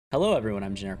Hello everyone,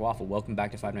 I'm Generic Waffle. Welcome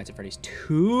back to Five Nights at Freddy's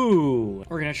 2.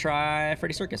 We're gonna try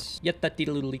Freddy's Circus. That's the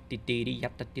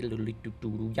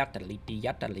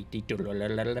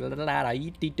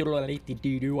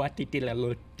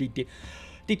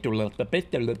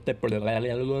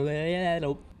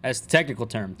technical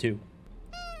term too.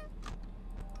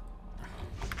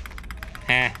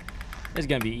 This is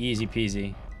gonna be easy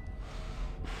peasy.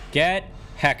 Get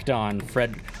hecked on,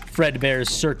 Fredbear's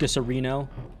Circus Arena.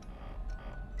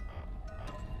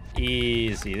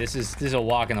 Easy. This is a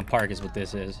walk in the park is what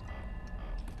this is.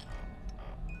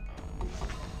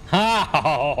 Ha!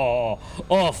 Oh,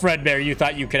 Fredbear, you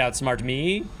thought you could outsmart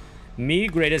me? Me,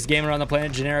 greatest gamer on the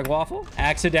planet, Generic Waffle?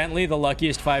 Accidentally the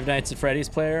luckiest Five Nights at Freddy's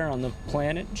player on the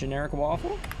planet, Generic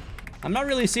Waffle? I'm not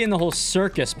really seeing the whole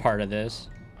circus part of this.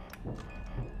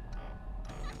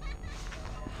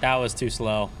 That was too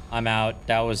slow. I'm out.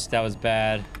 That was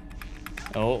bad.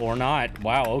 Oh, or not.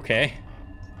 Wow, okay.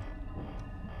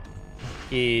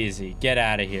 Easy. Get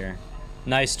out of here.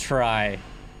 Nice try.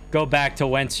 Go back to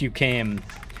whence you came.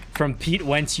 From Pete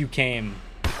whence you came.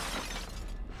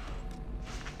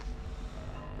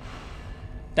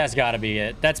 That's gotta be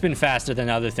it. That's been faster than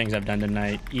other things I've done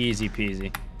tonight. Easy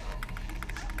peasy.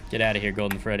 Get out of here,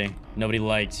 Golden Freddy. Nobody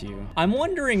likes you. I'm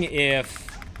wondering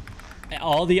if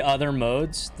all the other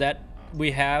modes that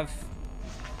we have,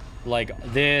 like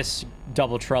this,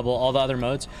 Double Trouble, all the other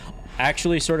modes,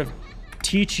 actually sort of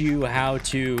teach you how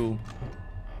to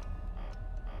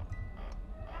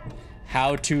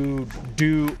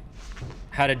do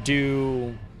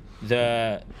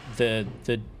the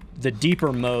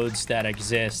deeper modes that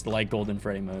exist, like Golden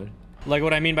Freddy mode. Like,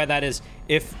 what I mean by that is,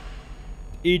 if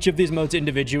each of these modes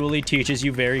individually teaches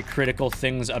you very critical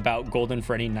things about Golden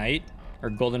Freddy Night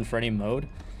or Golden Freddy mode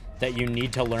that you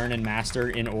need to learn and master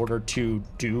in order to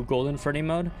do Golden Freddy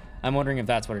mode, I'm wondering if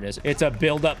that's what it is. It's a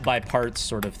build up by parts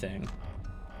sort of thing.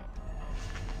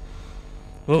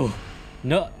 Oh,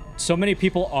 no. So many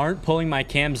people aren't pulling my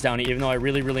cams down, even though I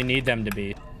really, really need them to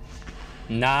be.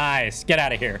 Nice. Get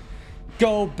out of here.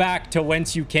 Go back to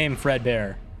whence you came,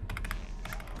 Fredbear.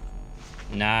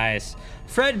 Nice.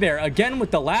 Fredbear, again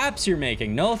with the laps you're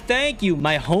making. No, thank you,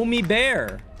 my homie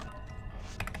bear.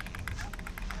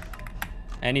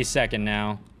 Any second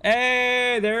now.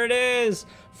 Hey, there it is.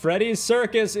 Freddy's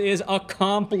Circus is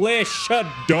accomplished.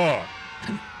 Duh.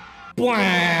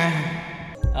 Blah.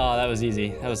 Oh, that was easy.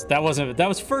 That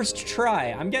was first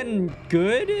try. I'm getting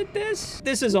good at this.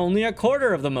 This is only a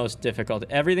quarter of the most difficult.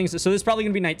 So this is probably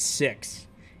gonna be night 6,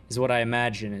 is what I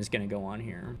imagine is gonna go on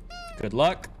here. Good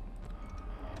luck.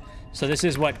 So this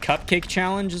is what Cupcake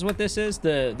Challenge is what this is,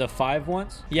 the 5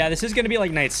 ones. Yeah, this is gonna be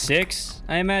like night 6,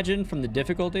 I imagine, from the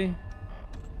difficulty.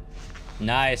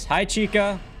 Nice. Hi,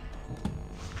 Chica.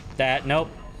 Nope.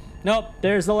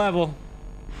 There's the level.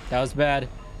 That was bad.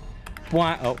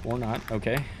 Oh, or not.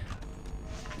 Okay.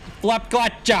 Flop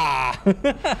gotcha!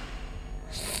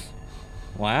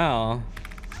 Wow.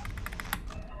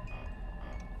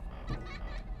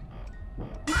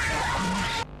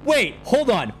 Wait, hold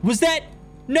on. Was that...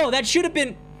 No, that should have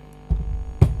been...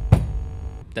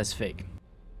 That's fake.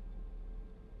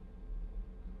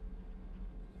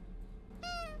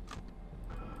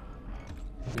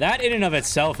 That in and of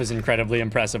itself is incredibly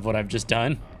impressive, what I've just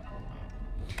done.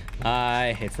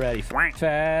 I hate Freddy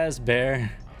Fazbear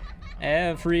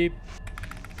every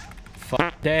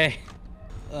day.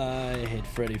 I hate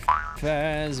Freddy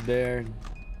Fazbear.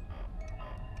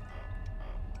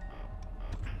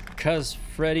 Cause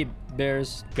Freddy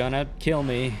Bear's gonna kill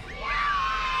me.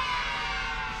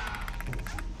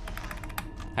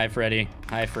 Hi, Freddy.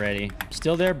 Hi, Freddy.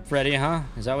 Still there, Freddy, huh?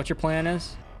 Is that what your plan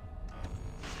is?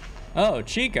 Oh,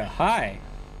 Chica, hi.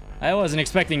 I wasn't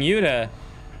expecting you to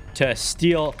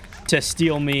steal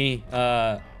me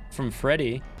from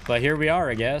Freddy, but here we are,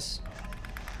 I guess.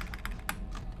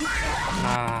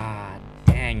 Ah,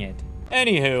 dang it.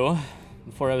 Anywho,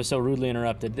 before I was so rudely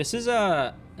interrupted, this is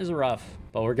rough,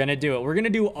 but we're gonna do it. We're gonna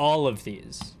do all of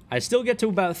these. I still get to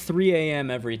about 3 a.m.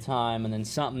 every time, and then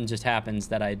something just happens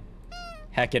that I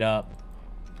heck it up.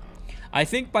 I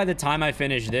think by the time I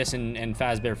finish this and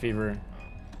Fazbear Fever,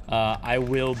 I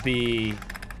will be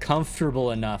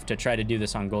comfortable enough to try to do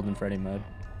this on Golden Freddy mode.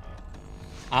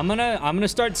 I'm gonna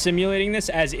start simulating this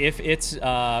as if it's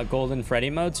Golden Freddy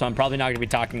mode, so I'm probably not gonna be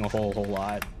talking a whole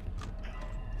lot.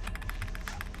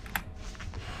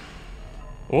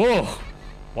 Oh,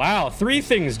 wow! 3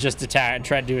 things just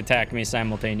tried to attack me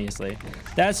simultaneously.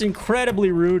 That's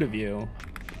incredibly rude of you.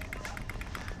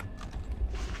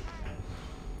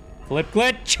 Flip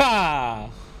glitcha!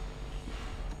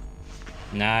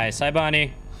 Nice. Hi,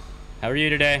 Bonnie. How are you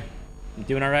today? I'm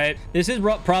doing all right. This is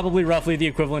probably roughly the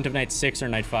equivalent of night 6 or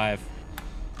night 5.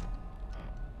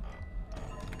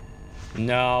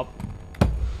 Nope.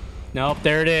 Nope,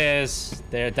 there it is.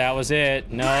 There, that was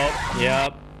it. Nope,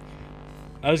 yep.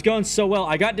 I was going so well.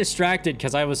 I got distracted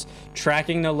because I was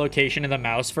tracking the location of the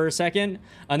mouse for a second,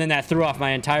 and then that threw off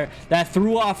my entire... That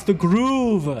threw off the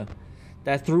groove.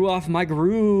 That threw off my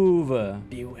groove.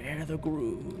 Beware the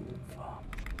groove.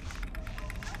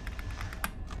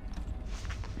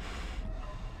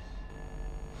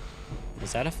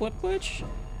 Is that a flip glitch?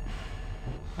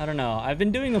 I don't know. I've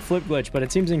been doing a flip glitch, but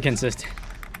it seems inconsistent.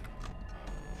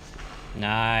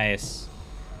 Nice.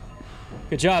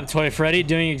 Good job, Toy Freddy,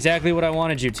 doing exactly what I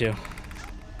wanted you to.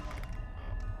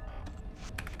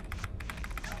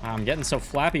 I'm getting so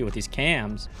flappy with these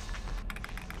cams.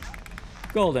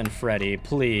 Golden Freddy,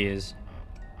 please.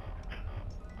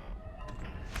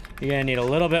 You're gonna need a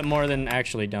little bit more than...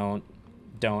 Actually, don't.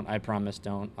 Don't, I promise,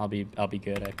 don't. I'll be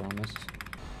good, I promise.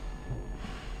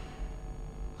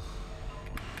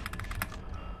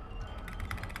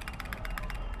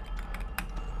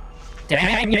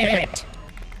 Dang it!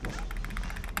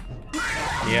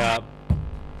 Yep.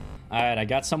 Alright, I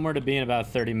got somewhere to be in about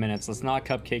 30 minutes. Let's knock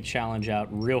Cupcake Challenge out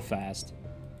real fast.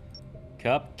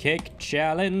 Cupcake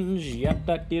Challenge.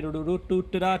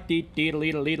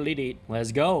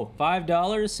 Let's go.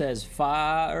 $5 says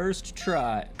first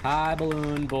try. Hi,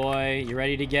 Balloon Boy. You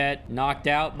ready to get knocked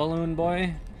out, Balloon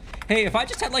Boy? Hey, if I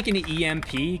just had like an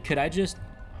EMP, could I just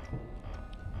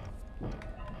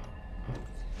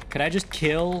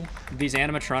kill these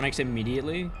animatronics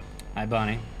immediately? Hi,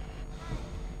 Bunny.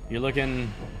 You're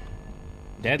looking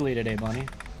deadly today, Bunny.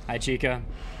 Hi, Chica.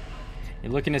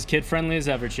 You're looking as kid-friendly as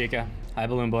ever, Chica. Hi,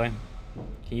 Balloon Boy.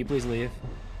 Can you please leave?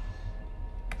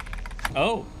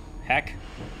 Oh, heck.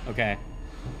 Okay.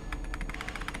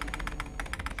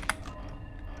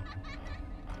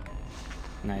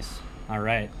 Nice. All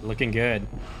right, looking good.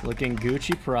 Looking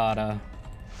Gucci Prada.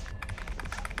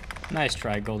 Nice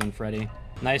try, Golden Freddy.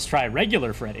 Nice try,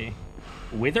 regular Freddy.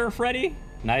 Wither Freddy?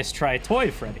 Nice try,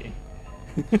 Toy Freddy.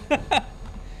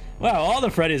 Wow, all the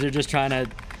Freddys are just trying to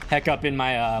heck up in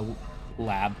my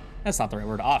lab. That's not the right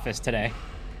word. Office today.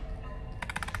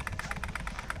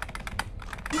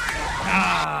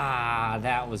 Ah,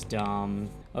 that was dumb.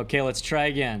 Okay, let's try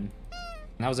again.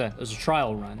 That was a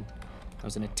trial run. That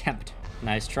was an attempt.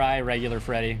 Nice try, regular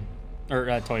Freddy.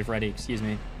 Or Toy Freddy, excuse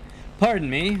me. Pardon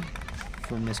me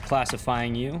for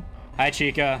misclassifying you. Hi,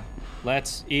 Chica.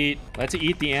 Let's eat the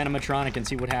animatronic and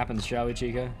see what happens, shall we,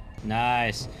 Chica?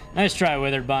 Nice. Nice try,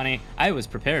 Withered Bunny. I was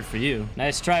prepared for you.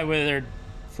 Nice try, Withered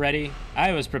Freddy.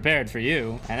 I was prepared for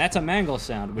you. And that's a Mangle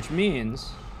sound, which means...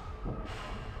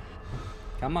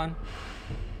 Come on.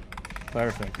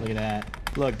 Perfect. Look at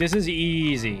that. Look, this is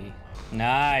easy.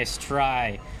 Nice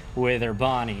try, Wither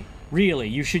Bunny. Really,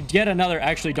 you should get another...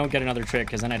 Actually, don't get another trick,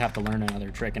 because then I'd have to learn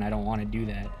another trick, and I don't want to do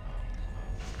that.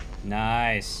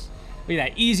 Nice. Look at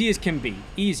that. Easy as can be.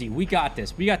 Easy. We got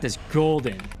this. We got this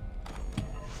golden.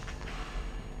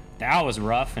 That was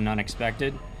rough and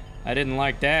unexpected. I didn't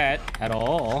like that at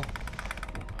all.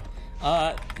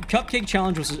 Cupcake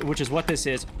Challenge, which is what this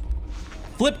is.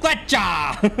 Flip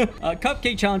Glitcha!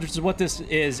 Cupcake Challenge, which is what this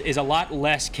is a lot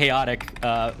less chaotic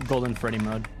Golden Freddy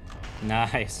mode.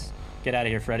 Nice. Get out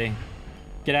of here, Freddy.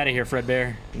 Get out of here,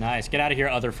 Fredbear. Nice. Get out of here,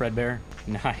 other Fredbear.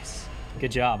 Nice.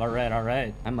 Good job. All right, all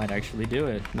right. I might actually do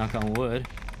it. Knock on wood.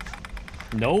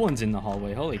 No one's in the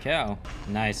hallway. Holy cow.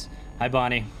 Nice. Hi,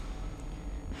 Bonnie.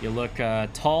 You look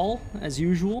tall, as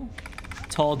usual.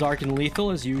 Tall, dark, and lethal,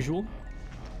 as usual.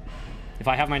 If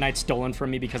I have my night stolen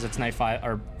from me because it's night 5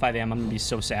 or 5 a.m., I'm gonna be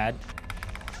so sad.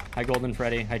 Hi, Golden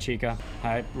Freddy. Hi, Chica.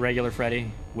 Hi, regular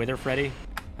Freddy. Wither Freddy.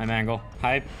 Hi, Mangle.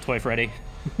 Hi, Toy Freddy.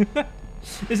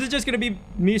 This is just gonna be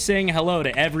me saying hello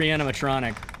to every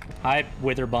animatronic. Hi,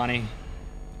 Wither Bunny.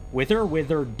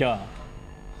 Wither, duh.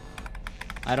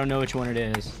 I don't know which one it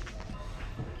is.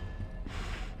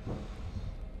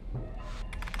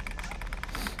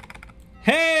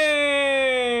 Hey!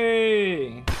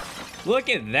 Look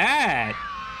at that!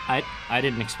 I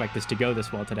didn't expect this to go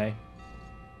this well today.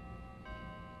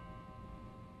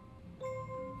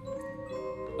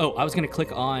 Oh, I was gonna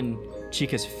click on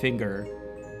Chica's finger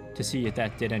to see if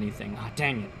that did anything. Ah,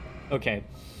 dang it. Okay.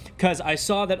 Because I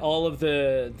saw that all of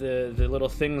the little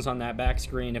things on that back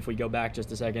screen, if we go back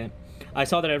just a second, I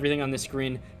saw that everything on this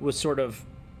screen was sort of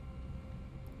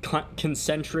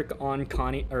concentric on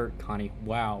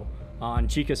on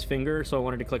Chica's finger, so I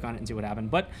wanted to click on it and see what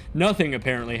happened. But nothing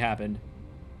apparently happened.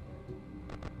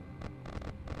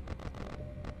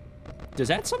 Does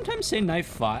that sometimes say night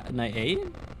 8?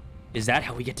 Is that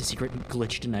how we get to secret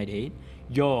glitch to night 8?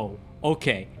 Yo,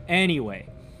 okay, anyway.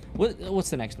 What's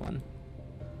the next one?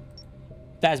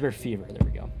 Fazbear Fever. There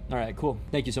we go. All right, cool.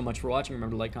 Thank you so much for watching.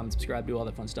 Remember to like, comment, subscribe, do all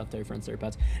that fun stuff. Tell your friends, tell your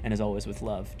pets. And as always, with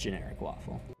love, generic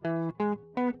Waffle.